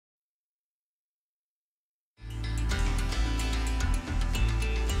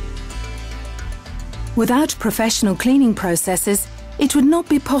Without professional cleaning processes, it would not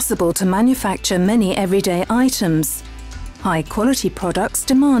be possible to manufacture many everyday items. High-quality products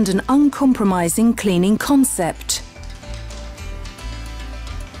demand an uncompromising cleaning concept.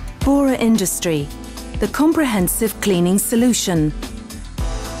 Bora Industry, the comprehensive cleaning solution.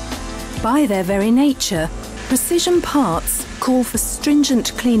 By their very nature, precision parts call for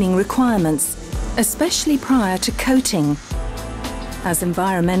stringent cleaning requirements, especially prior to coating. As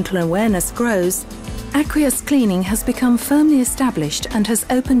environmental awareness grows, aqueous cleaning has become firmly established and has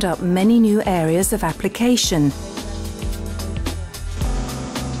opened up many new areas of application.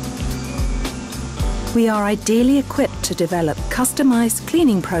 We are ideally equipped to develop customized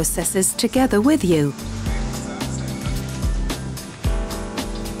cleaning processes together with you.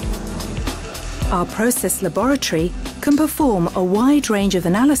 Our process laboratory can perform a wide range of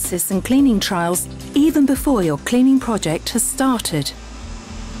analysis and cleaning trials even before your cleaning project has started.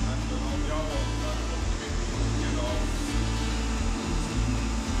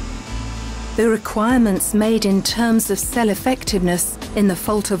 The requirements made in terms of cell effectiveness in the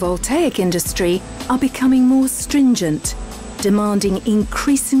photovoltaic industry are becoming more stringent, demanding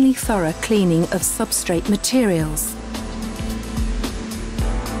increasingly thorough cleaning of substrate materials.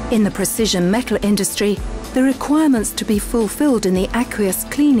 In the precision metal industry, the requirements to be fulfilled in the aqueous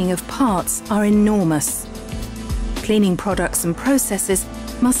cleaning of parts are enormous. Cleaning products and processes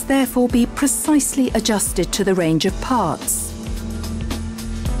must therefore be precisely adjusted to the range of parts.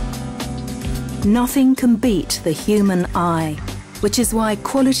 Nothing can beat the human eye, which is why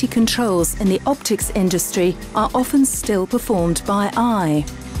quality controls in the optics industry are often still performed by eye.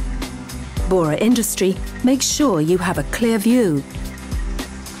 Bora Industry makes sure you have a clear view.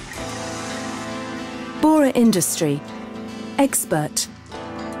 Bora Industry, expert,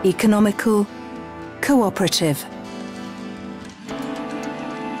 economical, cooperative.